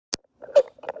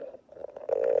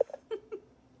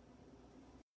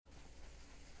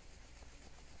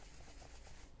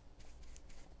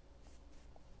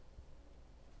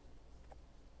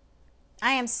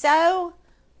I am so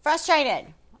frustrated.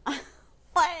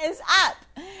 What is up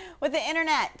with the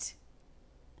internet?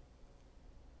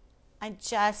 I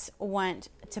just want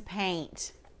to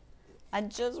paint. I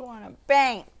just want to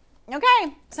paint.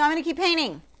 Okay, so I'm going to keep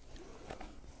painting.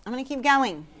 I'm going to keep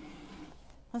going.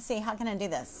 Let's see, how can I do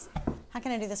this? How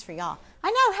can I do this for y'all? I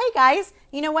know, hey guys,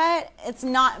 you know what?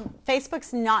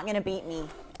 Facebook's not going to beat me.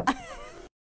 I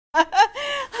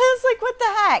was like, what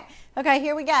the heck? Okay,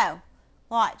 here we go.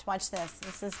 Watch this.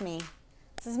 This is me.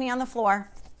 This is me on the floor.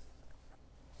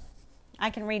 I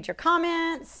can read your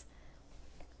comments.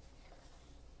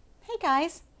 Hey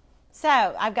guys. So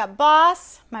I've got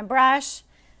Boss, my brush,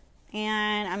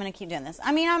 and I'm going to keep doing this.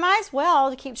 I mean, I might as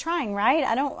well keep trying, right?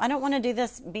 I don't want to do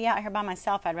this, be out here by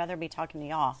myself. I'd rather be talking to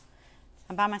y'all.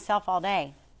 I'm by myself all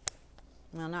day.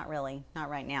 Well, not really. Not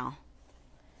right now.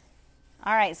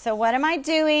 All right, so what am I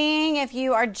doing? If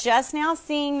you are just now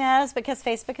seeing this, because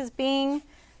Facebook is being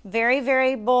very,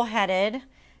 very bullheaded,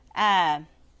 I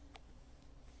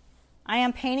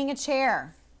am painting a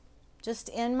chair. Just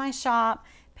in my shop,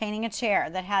 painting a chair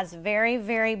that has very,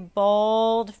 very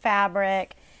bold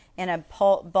fabric in a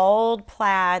bold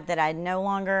plaid that I no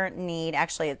longer need.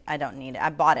 Actually, I don't need it. I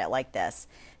bought it like this.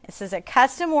 This is a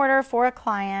custom order for a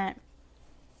client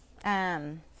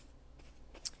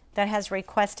that has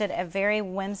requested a very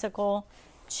whimsical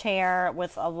chair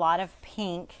with a lot of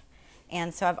pink.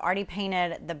 And so I've already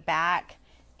painted the back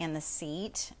and the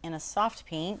seat in a soft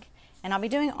pink. And I'll be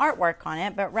doing artwork on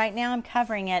it, but right now I'm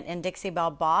covering it in Dixie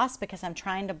Belle Boss because I'm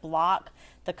trying to block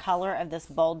the color of this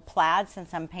bold plaid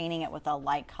since I'm painting it with a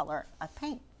light color of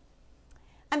paint.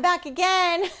 I'm back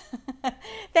again.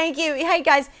 Thank you. Hey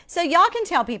guys, so y'all can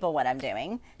tell people what I'm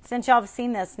doing. Since y'all have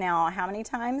seen this now, how many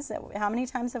times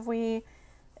have we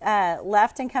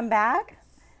left and come back?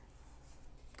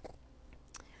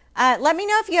 Let me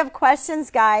know if you have questions,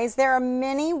 guys. There are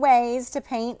many ways to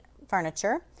paint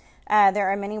furniture. There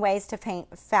are many ways to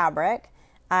paint fabric.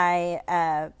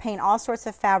 I paint all sorts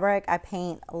of fabric. I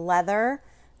paint leather.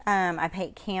 I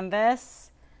paint canvas.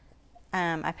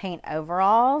 I paint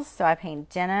overalls. So I paint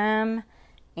denim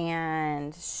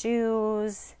and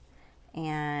shoes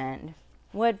and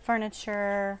wood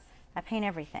furniture. I paint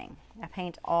everything. I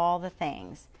paint all the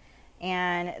things.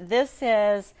 And this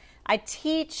is, I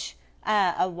teach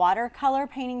a watercolor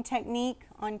painting technique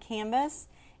on canvas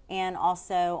and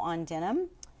also on denim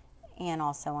and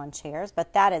also on chairs,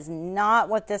 but that is not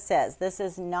what this is. This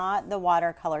is not the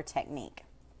watercolor technique.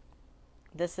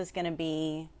 This is going to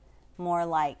be more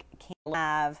like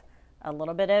have a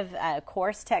little bit of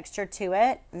coarse texture to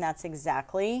it, and that's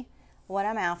exactly what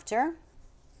I'm after.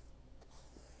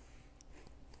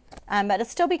 But it'll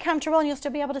still be comfortable and you'll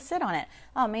still be able to sit on it.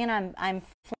 Oh man, I'm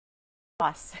flinging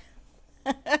Boss.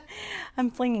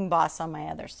 I'm flinging Boss on my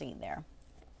other seat there.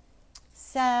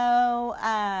 So,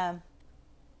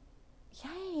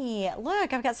 yay,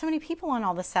 look, I've got so many people on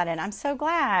all of a sudden. I'm so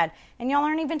glad. And y'all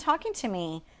aren't even talking to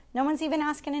me. No one's even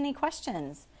asking any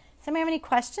questions. Does anybody have any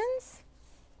questions?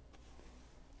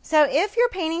 So if you're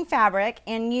painting fabric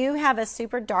and you have a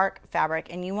super dark fabric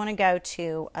and you want to go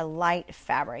to a light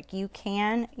fabric, you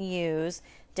can use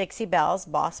Dixie Belle's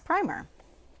Boss Primer.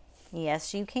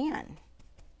 Yes, you can.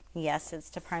 Yes,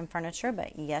 it's to prime furniture,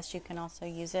 but yes, you can also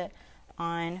use it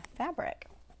on fabric.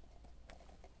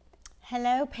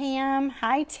 Hello, Pam.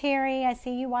 Hi, Terry. I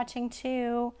see you watching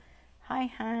too. Hi,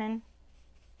 hon.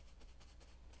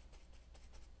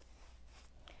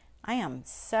 I am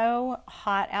so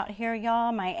hot out here,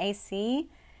 y'all. My AC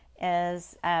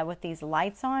is, with these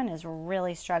lights on, is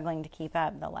really struggling to keep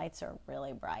up. The lights are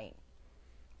really bright.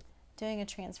 Doing a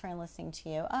transfer and listening to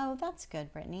you. Oh, that's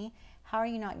good, Brittany. How are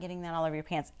you not getting that all over your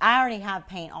pants? I already have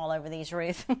paint all over these,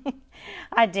 Ruth.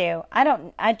 I do.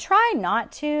 I try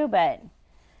not to, but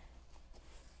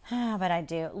I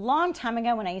do. Long time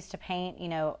ago when I used to paint, you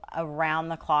know, around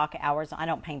the clock hours, I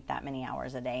don't paint that many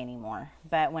hours a day anymore.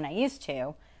 But when I used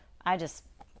to, I didn't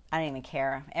even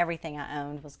care. Everything I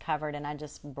owned was covered and I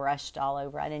just brushed all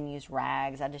over. I didn't use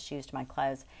rags. I just used my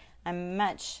clothes. I'm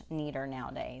much neater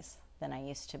nowadays than I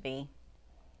used to be.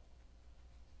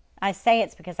 I say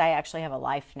it's because I actually have a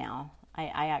life now.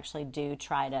 I actually do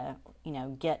try to, you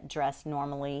know, get dressed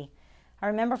normally. I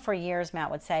remember for years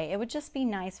Matt would say, it would just be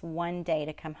nice one day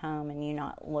to come home and you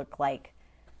not look like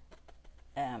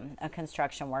a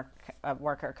construction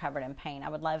worker covered in paint. I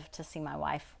would love to see my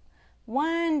wife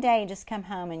one day just come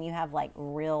home and you have like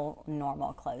real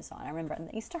normal clothes on. I remember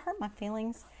it used to hurt my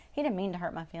feelings. He didn't mean to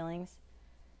hurt my feelings.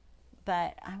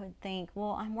 But I would think,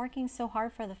 well, I'm working so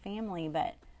hard for the family,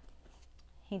 but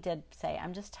he did say,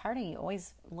 I'm just tired of you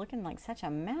always looking like such a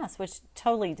mess, which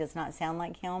totally does not sound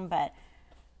like him, but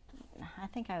I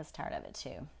think I was tired of it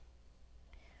too.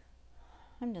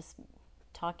 I'm just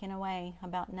talking away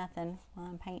about nothing while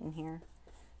I'm painting here.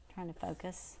 Trying to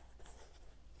focus.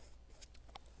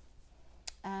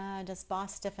 Does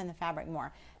Boss stiffen the fabric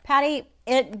more? Patty,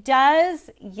 it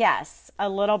does, yes, a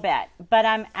little bit. But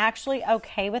I'm actually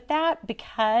okay with that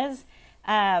because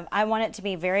I want it to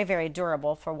be very, very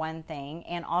durable for one thing.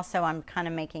 And also I'm kind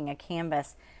of making a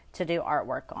canvas to do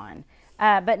artwork on.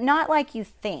 But not like you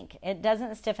think. It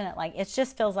doesn't stiffen it like, it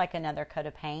just feels like another coat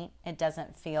of paint. It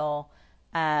doesn't feel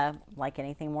like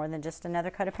anything more than just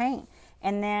another coat of paint.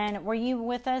 And then were you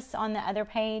with us on the other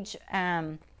page?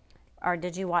 Or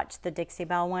did you watch the Dixie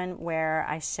Belle one where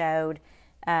I showed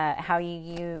how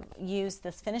you use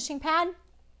this finishing pad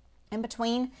in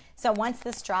between? So once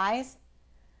this dries,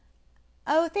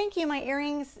 oh, thank you, my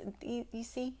earrings, you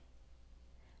see?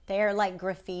 They're like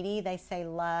graffiti. They say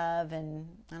love and,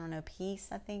 I don't know, peace,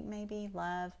 I think maybe,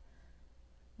 love.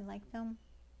 You like them?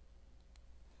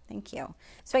 Thank you.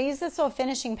 So I use this little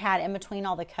finishing pad in between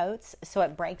all the coats so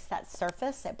it breaks that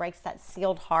surface. It breaks that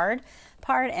sealed hard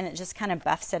part and it just kind of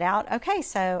buffs it out. Okay,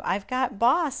 so I've got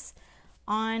Boss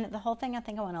on the whole thing. I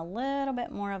think I want a little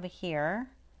bit more over here.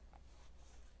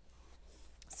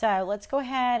 So let's go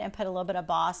ahead and put a little bit of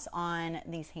Boss on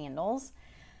these handles.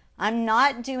 I'm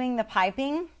not doing the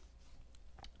piping.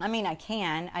 I mean, I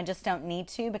can. I just don't need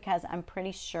to because I'm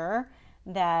pretty sure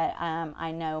that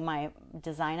I know my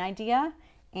design idea.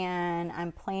 And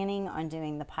I'm planning on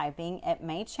doing the piping. It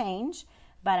may change,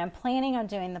 but I'm planning on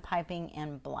doing the piping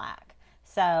in black.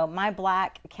 So my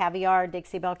black Caviar,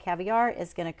 Dixie Belle Caviar,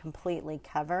 is going to completely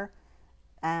cover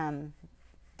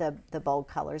the bold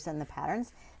colors and the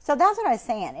patterns. So that's what I was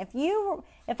saying.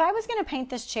 If I was going to paint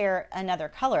this chair another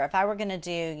color, if I were going to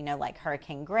do, you know, like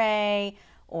Hurricane Gray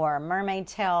or Mermaid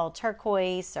Tail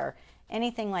Turquoise or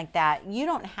anything like that, you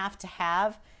don't have to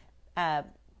have,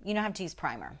 you don't have to use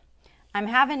primer. I'm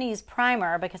having to use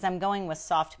primer because I'm going with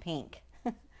soft pink.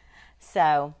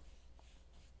 So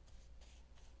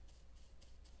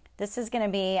this is going to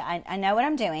be, I know what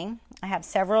I'm doing. I have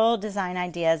several design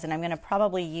ideas and I'm going to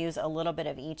probably use a little bit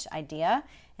of each idea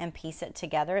and piece it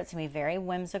together. It's going to be very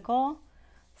whimsical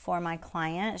for my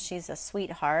client. She's a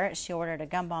sweetheart. She ordered a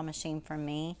gumball machine from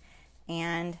me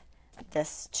and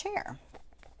this chair.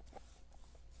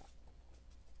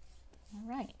 All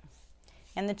right.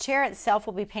 And the chair itself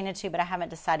will be painted too, but I haven't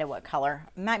decided what color.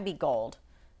 It might be gold.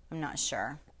 I'm not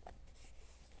sure.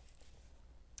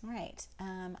 All right.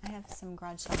 I have some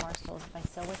garage sale bar stools. If I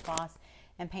sew with Boss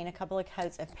and paint a couple of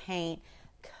coats of paint,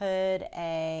 could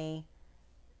a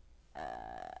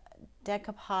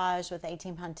decoupage with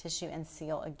 18-pound tissue and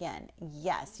seal again?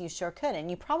 Yes, you sure could. And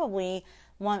you probably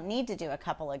won't need to do a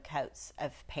couple of coats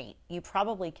of paint. You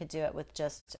probably could do it with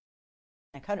just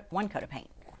one coat of paint,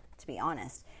 to be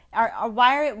honest.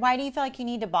 Why do you feel like you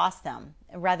need to boss them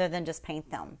rather than just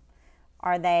paint them?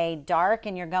 Are they dark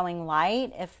and you're going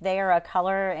light? If they are a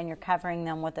color and you're covering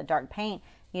them with a dark paint,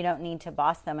 you don't need to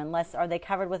boss them unless, are they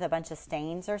covered with a bunch of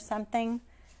stains or something?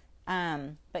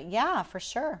 But yeah, for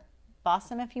sure. Boss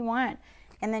them if you want.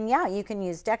 And then yeah, you can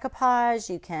use decoupage,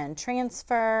 you can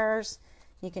transfers,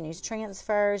 you can use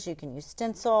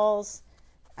stencils.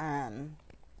 Yep,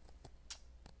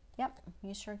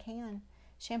 you sure can.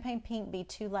 Champagne pink be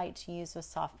too light to use with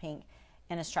soft pink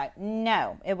and a stripe?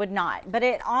 No, it would not. But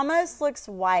it almost looks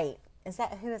white.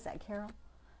 Who is that, Carol?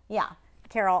 Yeah,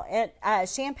 Carol.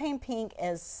 Champagne pink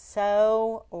is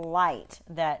so light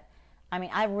that, I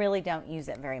mean, I really don't use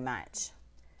it very much.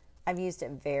 I've used it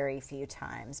very few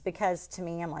times because to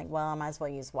me, I'm like, well, I might as well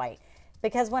use white.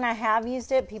 Because when I have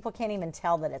used it, people can't even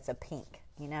tell that it's a pink,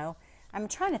 you know? I'm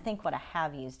trying to think what I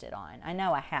have used it on. I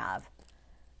know I have,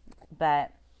 but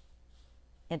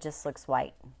it just looks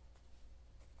white.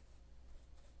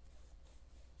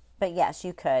 But yes,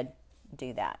 you could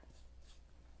do that.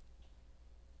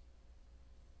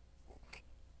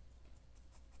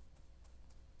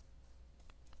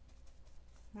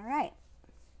 All right.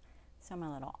 So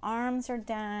my little arms are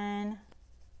done.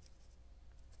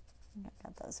 I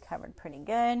got those covered pretty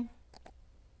good.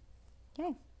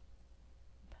 Okay.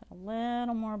 Put a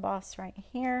little more Boss right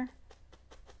here.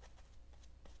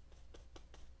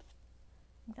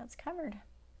 That's covered.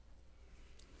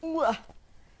 All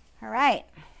right.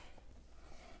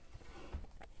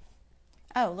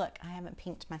 Oh, look, I haven't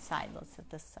pinked my side. Let's get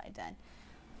this side done.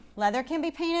 Leather can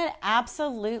be painted?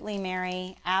 Absolutely,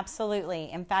 Mary. Absolutely.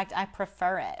 In fact, I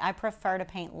prefer it. I prefer to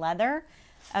paint leather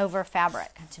over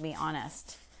fabric, to be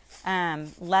honest.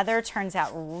 Leather turns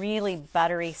out really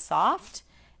buttery soft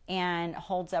and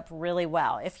holds up really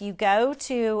well. If you go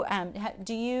to,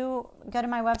 do you go to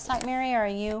my website, Mary, or are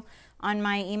you on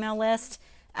my email list?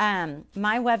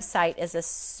 My website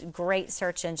is a great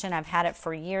search engine. I've had it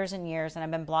for years and years, and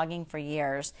I've been blogging for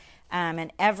years.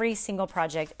 And every single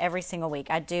project, every single week,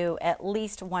 I do at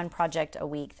least one project a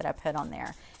week that I put on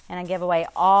there. And I give away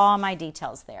all my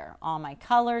details there, all my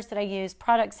colors that I use,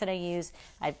 products that I use.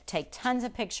 I take tons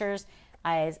of pictures.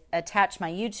 I attach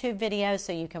my YouTube video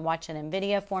so you can watch it in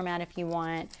video format if you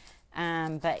want.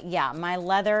 But yeah, my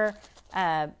leather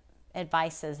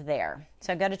advice is there.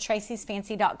 So go to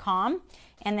traceysfancy.com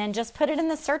and then just put it in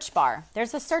the search bar.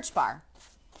 There's a search bar.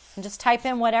 And just type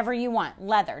in whatever you want.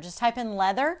 Leather. Just type in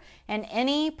leather, and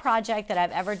any project that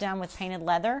I've ever done with painted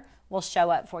leather will show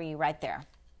up for you right there.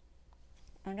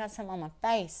 I got some on my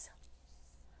face.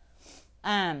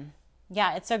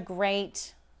 Yeah, it's a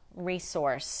great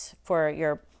resource for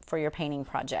your painting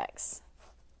projects.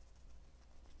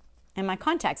 And my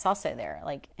contact's also there,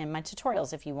 like in my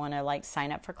tutorials if you want to like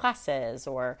sign up for classes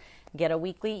or get a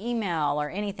weekly email or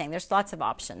anything. There's lots of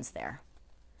options there.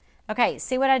 Okay,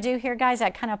 see what I do here, guys?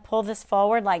 I kind of pull this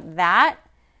forward like that.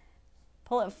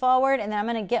 Pull it forward, and then I'm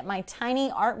going to get my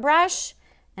tiny art brush,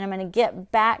 and I'm going to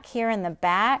get back here in the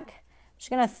back. I'm just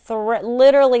going to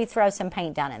literally throw some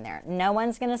paint down in there. No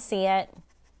one's going to see it.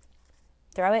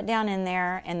 Throw it down in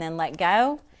there, and then let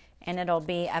go, and it'll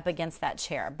be up against that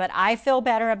chair. But I feel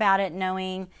better about it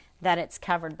knowing that it's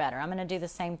covered better. I'm going to do the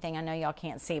same thing. I know y'all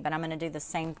can't see, but I'm going to do the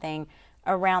same thing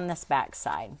around this back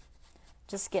side.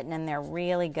 Just getting in there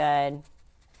really good.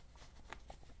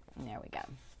 And there we go.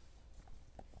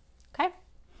 Okay.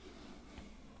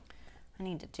 I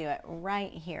need to do it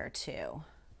right here too.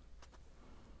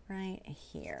 Right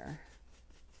here.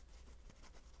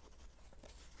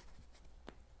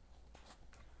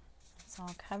 It's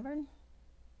all covered.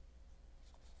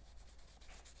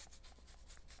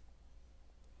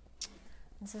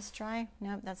 Is this dry?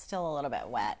 Nope, that's still a little bit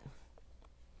wet.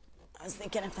 I was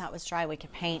thinking if that was dry, we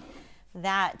could paint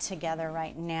that together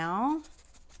right now,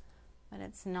 but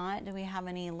it's not. Do we have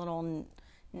any little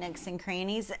nooks and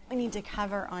crannies that we need to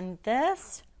cover on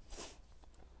this?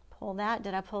 Pull that.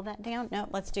 Did I pull that down? No,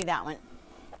 let's do that one.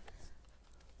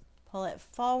 Pull it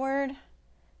forward,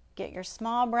 get your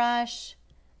small brush,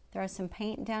 throw some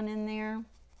paint down in there,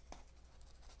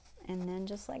 and then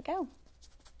just let go.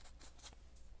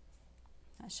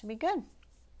 That should be good.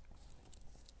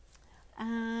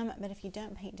 But if you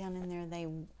don't paint down in there, they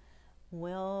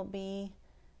will be,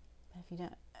 but if you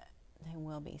don't, they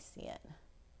will be, see it.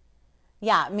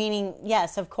 Yeah, meaning,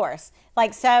 yes, of course.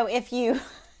 Like, so if you,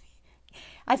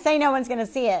 I say no one's going to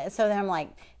see it, so then I'm like,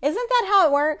 isn't that how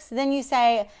it works? Then you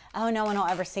say, oh, no one will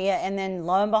ever see it, and then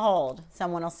lo and behold,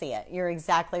 someone will see it. You're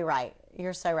exactly right.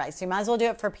 You're so right. So you might as well do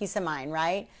it for peace of mind,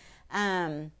 right?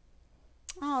 Oh,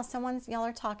 y'all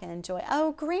are talking. Enjoy.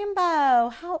 Oh,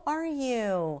 Grambo, how are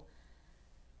you?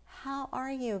 How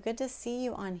are you? Good to see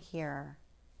you on here.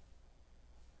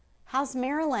 How's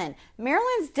Marilyn?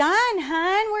 Marilyn's done,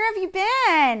 hun. Where have you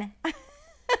been?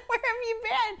 Where have you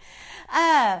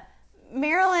been?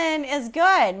 Marilyn is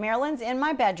good. Marilyn's in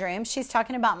my bedroom. She's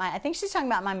talking about I think she's talking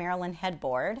about my Marilyn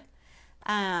headboard.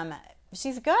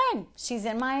 She's good. She's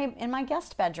in my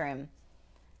guest bedroom.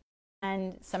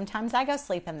 And sometimes I go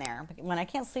sleep in there. When I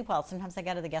can't sleep well, sometimes I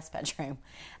go to the guest bedroom.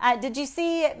 Did you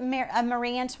see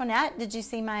Marie Antoinette? Did you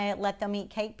see my Let Them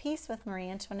Eat Cake piece with Marie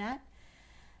Antoinette?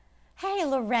 Hey,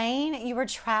 Lorraine, you were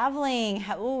traveling.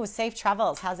 Ooh, safe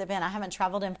travels. How's it been? I haven't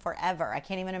traveled in forever. I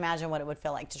can't even imagine what it would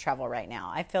feel like to travel right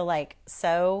now. I feel like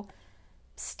so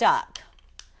stuck.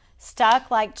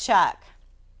 Stuck like Chuck.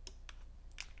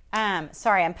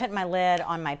 Sorry, I'm putting my lid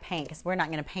on my paint because we're not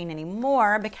going to paint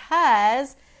anymore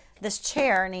because this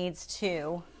chair needs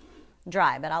to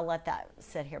dry, but I'll let that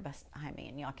sit here behind me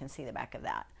and y'all can see the back of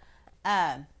that.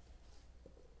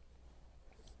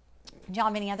 Do y'all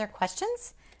have any other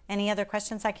questions? Any other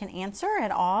questions I can answer at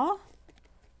all?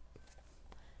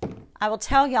 I will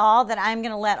tell y'all that I'm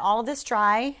going to let all of this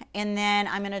dry, and then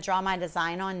I'm going to draw my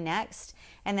design on next.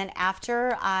 And then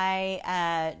after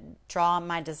I draw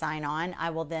my design on, I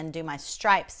will then do my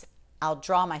stripes. I'll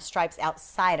draw my stripes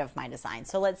outside of my design.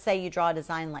 So let's say you draw a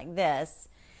design like this,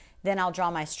 then I'll draw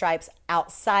my stripes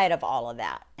outside of all of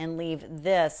that and leave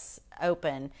this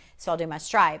open. So I'll do my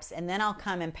stripes, and then I'll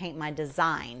come and paint my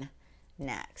design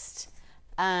next.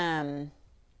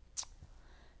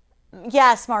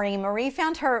 Yes, Marie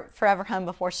found her forever home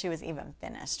before she was even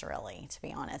finished, really, to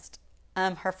be honest.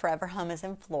 Her forever home is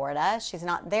in Florida. She's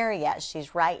not there yet.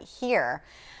 She's right here.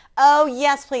 Oh,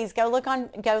 yes, please go look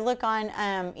on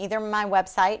either my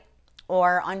website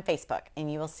or on Facebook,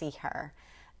 and you will see her.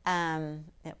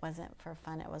 It wasn't for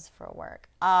fun. It was for work.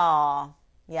 Oh,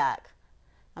 yuck.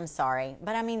 I'm sorry.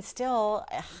 But I mean, still,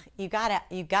 you got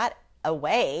a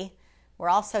way We're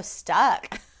all so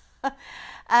stuck.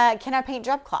 Can I paint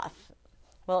drop cloth?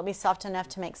 Will it be soft enough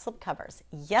to make slip covers?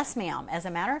 Yes, ma'am. As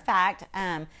a matter of fact,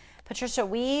 Patricia,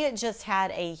 we just had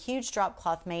a huge drop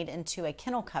cloth made into a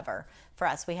kennel cover for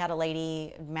us. We had a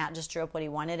lady, Matt just drew up what he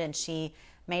wanted, and she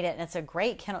made it, and it's a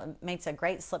great kennel, makes a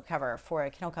great slip cover for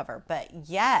a kennel cover. But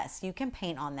yes, you can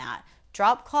paint on that.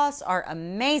 Drop cloths are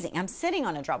amazing. I'm sitting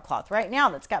on a drop cloth right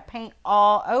now that's got paint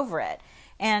all over it,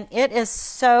 and it is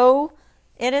so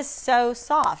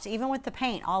soft, even with the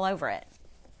paint all over it.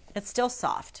 It's still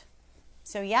soft.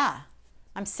 So yeah,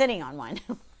 I'm sitting on one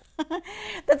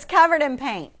that's covered in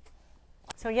paint.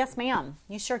 So yes, ma'am,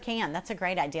 you sure can. That's a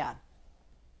great idea.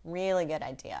 Really good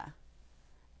idea.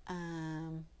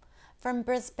 From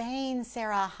Brisbane,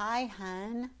 Sarah. Hi,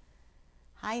 hun.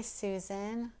 Hi,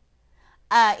 Susan.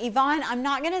 Yvonne, I'm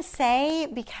not going to say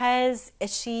because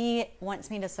she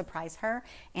wants me to surprise her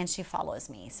and she follows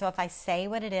me. So if I say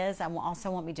what it is, I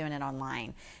also won't be doing it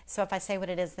online. So if I say what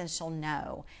it is, then she'll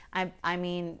know. I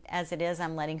mean, as it is,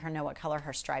 I'm letting her know what color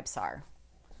her stripes are,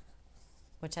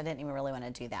 which I didn't even really want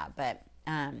to do that. But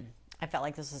I felt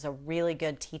like this was a really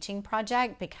good teaching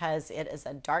project because it is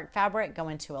a dark fabric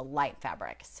going to a light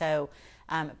fabric. So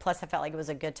plus I felt like it was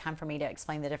a good time for me to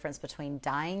explain the difference between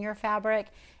dyeing your fabric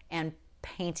and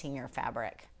painting your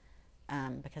fabric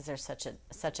because there's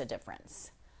such a difference.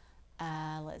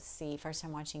 Let's see, first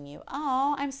time watching you.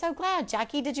 Oh, I'm so glad.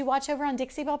 Jackie, did you watch over on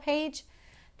Dixie Belle page?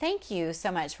 Thank you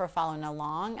so much for following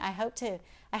along. I hope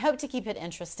to keep it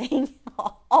interesting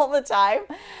all the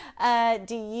time.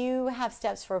 Do you have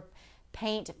steps for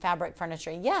paint fabric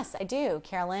furniture? Yes, I do,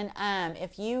 Carolyn.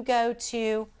 If you go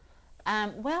to,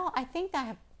 well, I think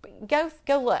that go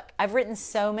look. I've written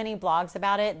so many blogs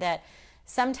about it that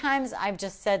sometimes I've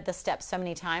just said the steps so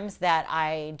many times that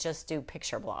I just do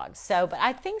picture blogs. So, but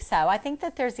I think so. I think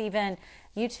that there's even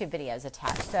YouTube videos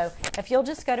attached. So if you'll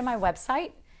just go to my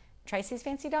website,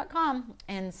 traceysfancy.com,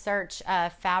 and search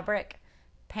fabric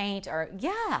paint, or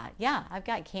yeah, I've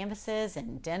got canvases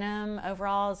and denim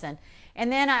overalls, and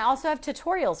then I also have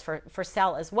tutorials for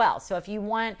sale as well. So if you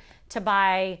want to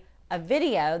buy a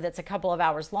video that's a couple of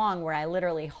hours long where I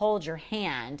literally hold your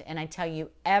hand and I tell you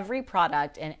every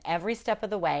product and every step of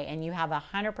the way, and you have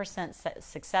 100%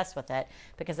 success with it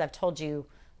because I've told you,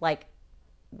 like,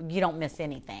 you don't miss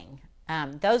anything.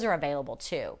 Those are available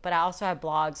too. But I also have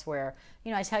blogs where,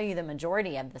 you know, I tell you the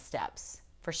majority of the steps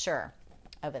for sure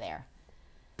over there.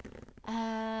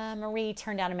 Marie,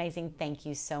 turned out amazing. Thank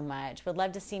you so much. Would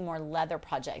love to see more leather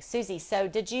projects. Susie, so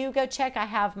did you go check? I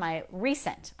have my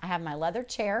leather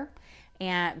chair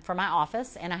and for my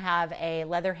office, and I have a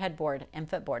leather headboard and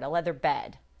footboard, a leather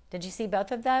bed. Did you see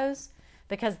both of those?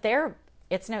 Because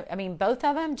both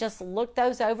of them, just look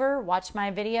those over, watch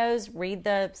my videos, read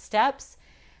the steps.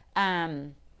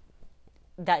 That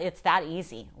it's that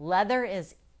easy. Leather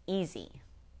is easy.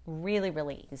 Really,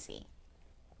 really easy.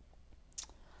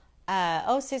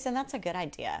 Oh, Susan, that's a good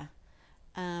idea.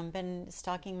 Been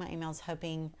stalking my emails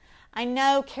hoping. I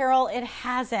know, Carol, it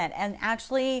hasn't. And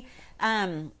actually,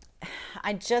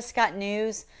 I just got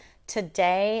news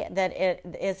today that it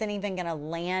isn't even going to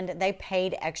land. They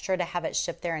paid extra to have it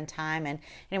shipped there in time. And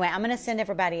anyway, I'm going to send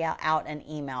everybody out an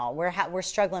email. We're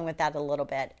struggling with that a little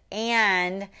bit.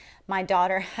 And my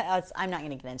daughter, I'm not going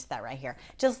to get into that right here.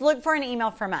 Just look for an email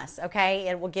from us, okay?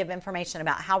 It will give information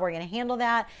about how we're going to handle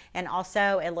that. And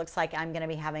also, it looks like I'm going to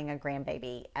be having a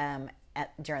grandbaby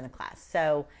during the class.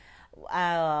 So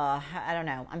I don't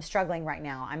know. I'm struggling right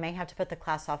now. I may have to put the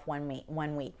class off 1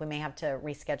 week. We may have to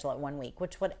reschedule it 1 week,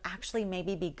 which would actually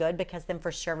maybe be good because then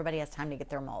for sure everybody has time to get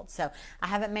their molds. So I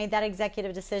haven't made that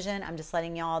executive decision. I'm just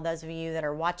letting y'all, those of you that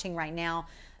are watching right now,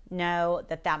 know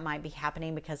that might be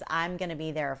happening because I'm going to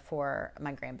be there for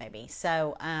my grandbaby.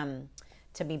 So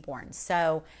to be born.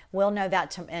 So we'll know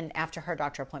that and after her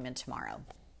doctor appointment tomorrow.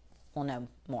 We'll know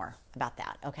more about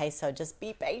that. Okay, so just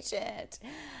be patient.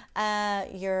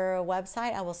 Your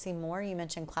website, I will see more. You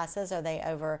mentioned classes. Are they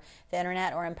over the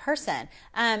internet or in person?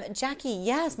 Jackie,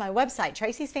 yes, my website,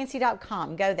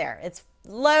 traceysfancy.com. Go there. It's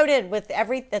loaded with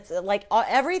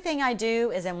everything I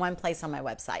do is in one place on my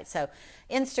website. So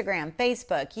Instagram,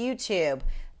 Facebook, YouTube,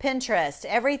 Pinterest,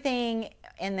 everything,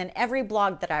 and then every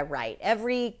blog that I write,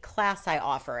 every class I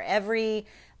offer, every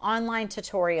online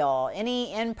tutorial,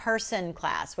 any in-person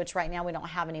class, which right now we don't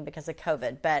have any because of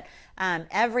COVID, but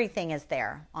everything is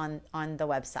there on the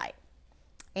website.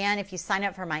 And if you sign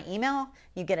up for my email,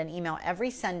 you get an email every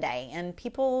Sunday. And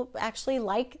people actually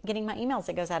like getting my emails.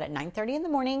 It goes out at 9:30 in the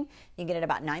morning. You get it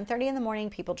about 9:30 in the morning.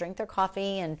 People drink their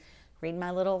coffee and read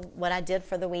my what I did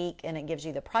for the week. And it gives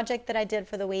you the project that I did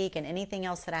for the week and anything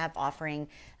else that I have offering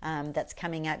that's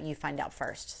coming up, you find out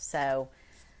first. So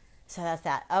So that's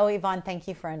that. Oh, Yvonne, thank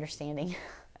you for understanding.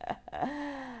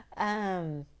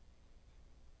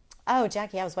 Oh,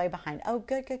 Jackie, I was way behind. Oh,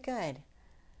 good, good, good.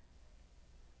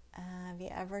 Have you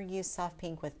ever used soft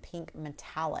pink with pink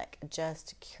metallic?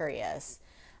 Just curious.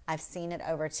 I've seen it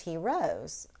over tea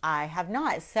rose. I have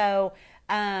not. So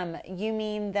you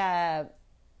mean the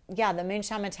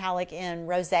Moonshine Metallic in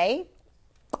rosé?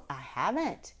 I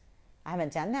haven't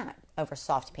done that over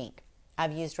soft pink.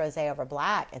 I've used rosé over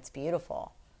black. It's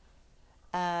beautiful.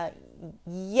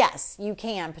 Yes, you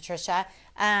can, Patricia.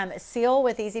 Seal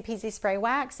with Easy Peasy Spray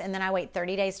Wax, and then I wait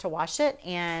 30 days to wash it,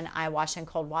 and I wash in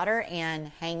cold water and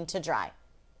hang to dry.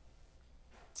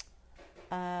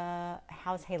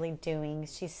 How's Haley doing?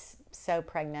 She's so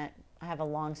pregnant. I have a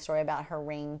long story about her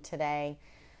ring today.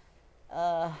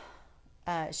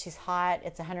 She's hot.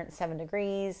 It's 107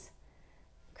 degrees.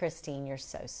 Christine, you're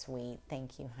so sweet.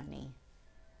 Thank you, honey.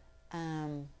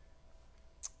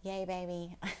 Yay,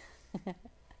 baby.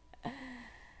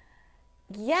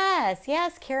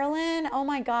 Yes, Carolyn. Oh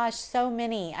my gosh, so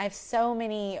many. I have so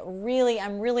many. Really,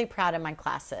 I'm really proud of my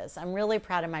classes. I'm really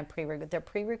proud of my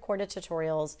pre-recorded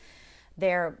tutorials.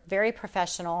 They're very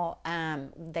professional.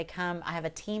 They come, I have a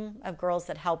team of girls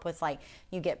that help with, like,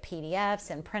 you get PDFs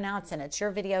and printouts, and it's your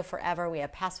video forever. We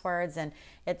have passwords, and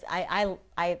it's, I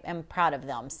am proud of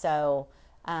them. So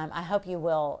I hope you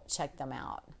will check them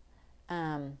out.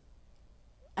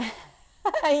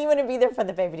 You want to be there for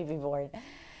the baby to be born.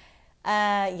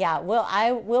 Yeah, well,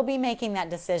 I will be making that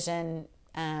decision.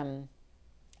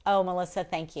 Oh, Melissa,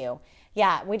 thank you.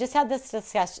 Yeah, we just had this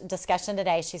discussion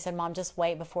today. She said, Mom, just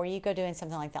wait before you go doing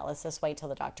something like that. Let's just wait till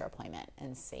the doctor appointment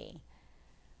and see.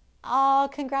 Oh,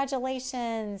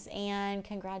 congratulations, Anne.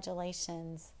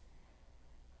 Congratulations.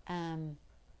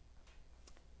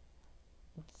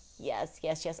 Yes.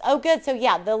 Oh, good. So,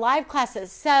 yeah, the live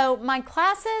classes. So, my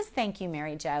classes, thank you,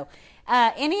 Mary Jo.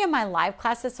 Any of my live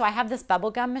classes, so I have this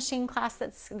bubblegum machine class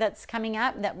that's coming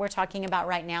up that we're talking about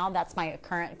right now. That's my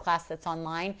current class that's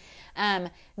online.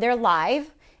 They're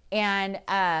live, and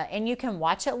you can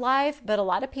watch it live, but a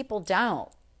lot of people don't.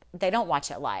 They don't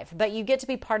watch it live, but you get to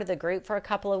be part of the group for a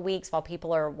couple of weeks while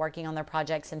people are working on their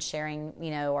projects and sharing,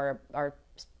 or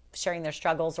sharing their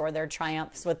struggles or their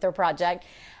triumphs with their project.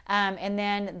 And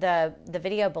then the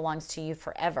video belongs to you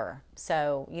forever.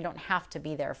 So you don't have to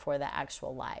be there for the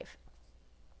actual live.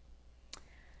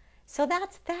 So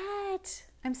that's that.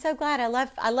 I'm so glad.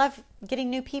 I love getting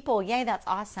new people. Yay, that's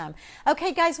awesome.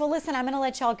 Okay, guys, well, listen, I'm going to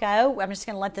let y'all go. I'm just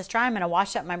going to let this dry. I'm going to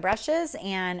wash up my brushes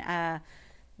and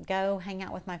go hang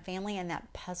out with my family. And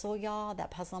that puzzle, y'all,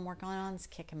 that puzzle I'm working on is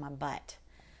kicking my butt.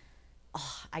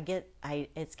 Oh,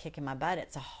 it's kicking my butt.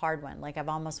 It's a hard one. Like, I've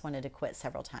almost wanted to quit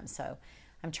several times. So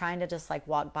I'm trying to just, like,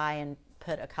 walk by and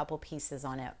put a couple pieces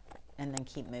on it and then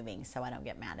keep moving so I don't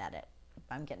get mad at it.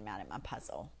 I'm getting mad at my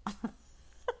puzzle.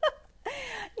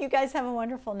 You guys have a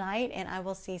wonderful night, and I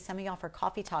will see some of y'all for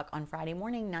Coffee Talk on Friday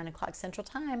morning, 9 o'clock Central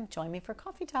Time. Join me for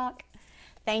Coffee Talk.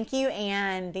 Thank you,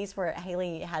 and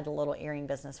Haley had a little earring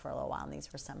business for a little while, and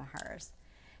these were some of hers.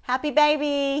 Happy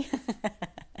baby.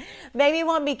 Baby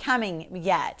won't be coming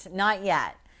yet. Not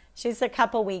yet. She's a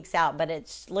couple weeks out, but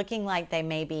it's looking like they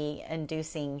may be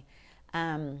inducing,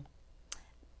 there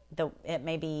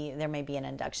may be an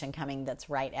induction coming that's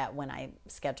right at when I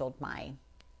scheduled my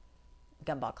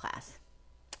gumball class.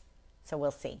 So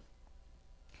we'll see.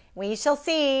 We shall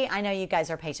see. I know you guys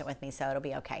are patient with me, so it'll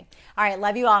be okay. All right,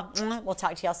 love you all. We'll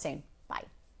talk to y'all soon.